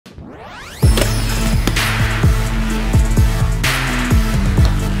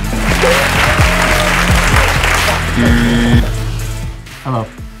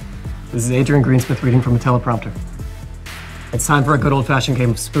This is Adrian Greensmith reading from a teleprompter. It's time for a good old-fashioned game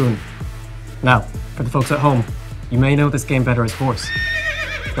of spoon. Now, for the folks at home, you may know this game better as horse.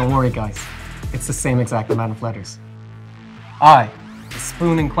 Don't worry, guys. It's the same exact amount of letters. I, the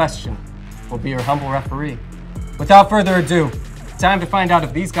spoon in question, will be your humble referee. Without further ado, time to find out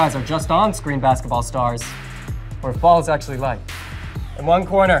if these guys are just on-screen basketball stars, or if ball is actually life. In one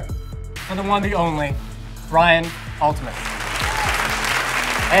corner, for the one, the only, Brian Altemus.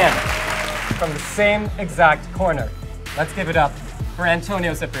 And from the same exact corner, let's give it up for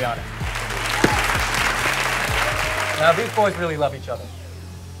Antonio Cipriano. Now, these boys really love each other.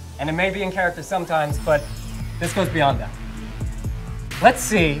 And it may be in character sometimes, but this goes beyond that. Let's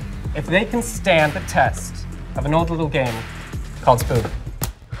see if they can stand the test of an old little game called Spoon.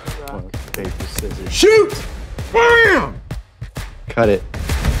 Rock, paper, scissors. Shoot! Bam! Cut it.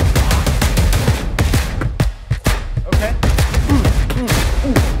 Okay.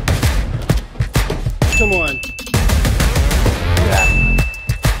 Come on. Yeah.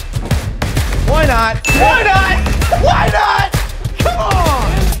 Why not? Why not? Why not? Come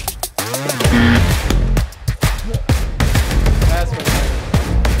on! That's what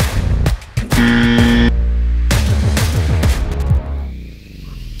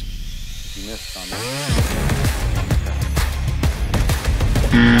you missed on that.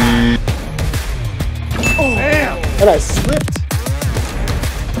 Oh, damn! And I slipped.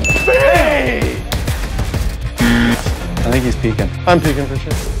 Hey! I think he's peeking. I'm peeking for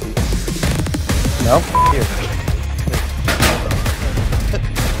sure. No? Here.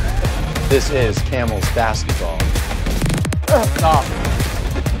 This is Camel's basketball. Stop.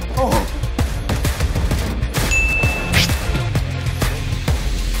 Oh.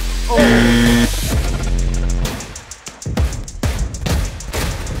 Oh.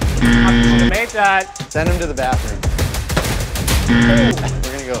 I made that. Send him to the bathroom. Oh.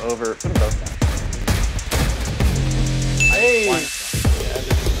 We're gonna go over. Put them both down. Hey.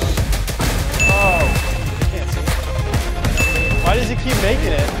 Oh. I can't see. Why does he keep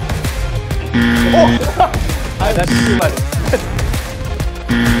making it? Oh. That's too much.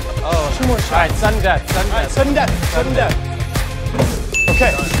 Oh, 2 more shots. All right, sudden death, sudden All right, death. sudden death, sudden death.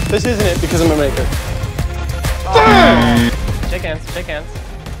 Okay, this isn't it because I'm a maker. Oh. Shake hands, shake hands.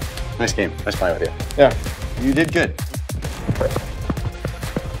 Nice game. Nice playing with you. Yeah. You did good.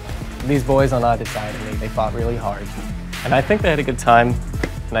 These boys on either side of me, they fought really hard. And I think they had a good time,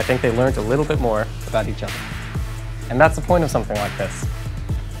 and I think they learned a little bit more about each other. And that's the point of something like this.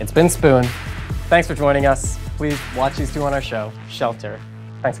 It's been Spoon. Thanks for joining us. Please watch these two on our show, Shelter.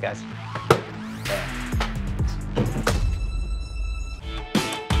 Thanks, guys.